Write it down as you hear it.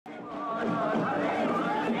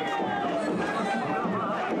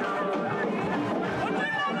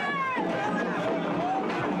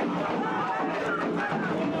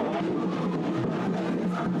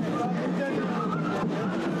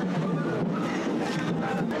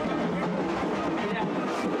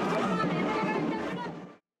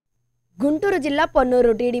గుంటూరు జిల్లా పొన్నూరు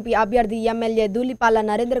టీడీపీ అభ్యర్థి ఎమ్మెల్యే ధూళిపాళ్ల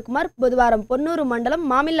నరేంద్ర కుమార్ బుధవారం పొన్నూరు మండలం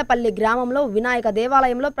మామిళ్లపల్లి గ్రామంలో వినాయక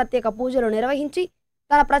దేవాలయంలో ప్రత్యేక పూజలు నిర్వహించి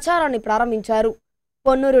తన ప్రచారాన్ని ప్రారంభించారు.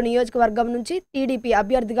 పొన్నూరు నియోజకవర్గం నుంచి టీడీపీ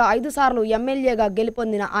అభ్యర్థిగా 5 సార్లు ఎమ్మెల్యేగా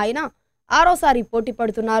గెలుపొందిన ఆయన 6వసారి పోటీ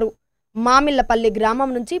పడుతున్నారు. మామిళ్లపల్లి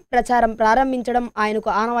గ్రామం నుంచి ప్రచారం ప్రారంభించడం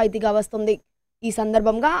ఆయనకు ఆనవాయితీగా వస్తుంది. ఈ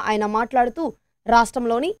సందర్భంగా ఆయన మాట్లాడుతూ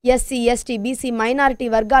రాష్ట్రంలోని ఎస్సీ, ఎస్టీ, బీసీ, మైనారిటీ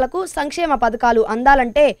వర్గాలకు సంక్షేమ పథకాలు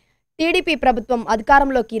అందాలంటే టీడీపీ ప్రభుత్వం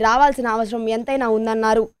అధికారంలోకి రావాల్సిన అవసరం ఎంతైనా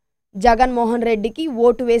ఉందన్నారు. జగన్మోహన్ రెడ్డికి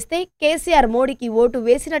ఓటు వేస్తే కేసీఆర్ మోడీకి ఓటు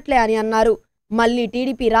వేసినట్లే అని అన్నారు. మళ్లీ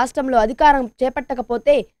టీడీపీ రాష్ట్రంలో అధికారం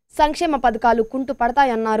చేపట్టకపోతే సంక్షేమ పథకాలు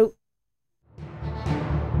కుంటుపడతాయన్నారు.